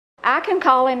I can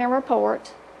call in a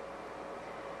report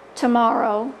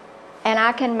tomorrow and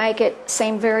I can make it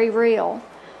seem very real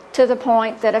to the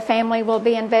point that a family will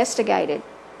be investigated.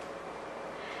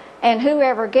 And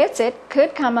whoever gets it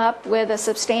could come up with a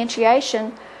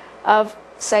substantiation of,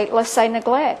 let's say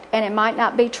neglect, and it might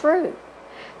not be true.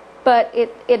 But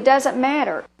it doesn't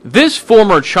matter. This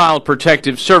former Child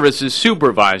Protective Services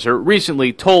supervisor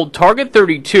recently told Target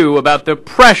 32 about the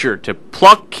pressure to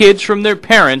pluck kids from their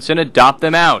parents and adopt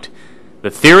them out.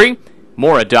 The theory?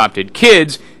 More adopted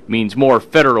kids means more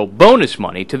federal bonus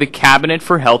money to the Cabinet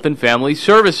for Health and Family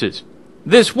Services.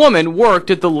 This woman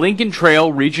worked at the Lincoln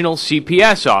Trail Regional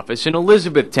CPS office in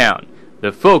Elizabethtown,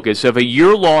 the focus of a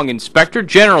year-long Inspector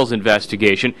General's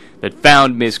investigation that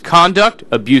found misconduct,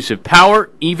 abuse of power,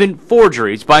 even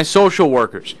forgeries by social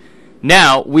workers.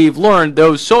 Now, we've learned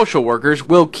those social workers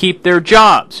will keep their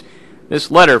jobs.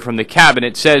 This letter from the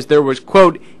Cabinet says there was,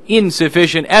 quote,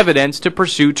 insufficient evidence to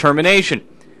pursue termination.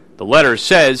 The letter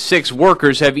says 6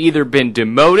 workers have either been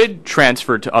demoted,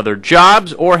 transferred to other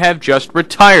jobs, or have just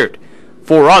retired.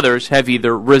 4 others have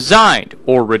either resigned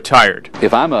or retired.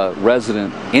 If I'm a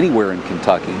resident anywhere in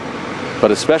Kentucky, but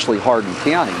especially Hardin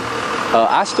County,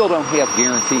 I still don't have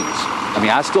guarantees. I mean,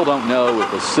 I still don't know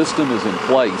if a system is in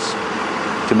place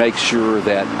to make sure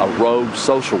that a rogue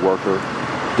social worker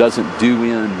doesn't do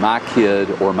in my kid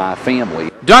or my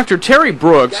family. Dr. Terry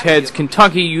Brooks heads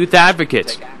Kentucky Youth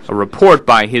Advocates. A report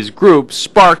by his group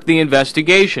sparked the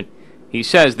investigation. He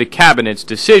says the Cabinet's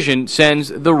decision sends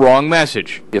the wrong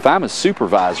message. If I'm a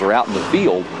supervisor out in the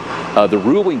field, the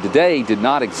ruling today did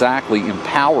not exactly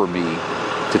empower me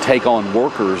to take on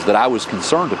workers that I was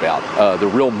concerned about. The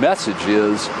real message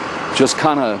is just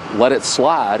kind of let it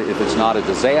slide if it's not a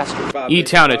disaster.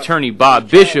 E-Town attorney Bob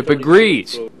Bishop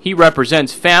agrees. He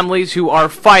represents families who are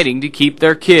fighting to keep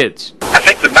their kids. I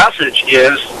think the message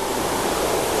is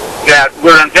that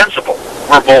we're invincible,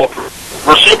 we're bulletproof,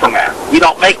 we're Superman, we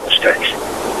don't make mistakes.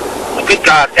 Well, good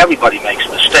God, everybody makes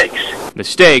mistakes.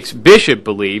 Mistakes, Bishop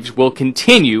believes, will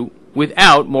continue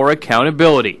without more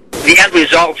accountability. The end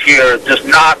result here does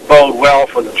not bode well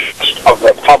for the trust of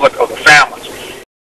the public, of the family.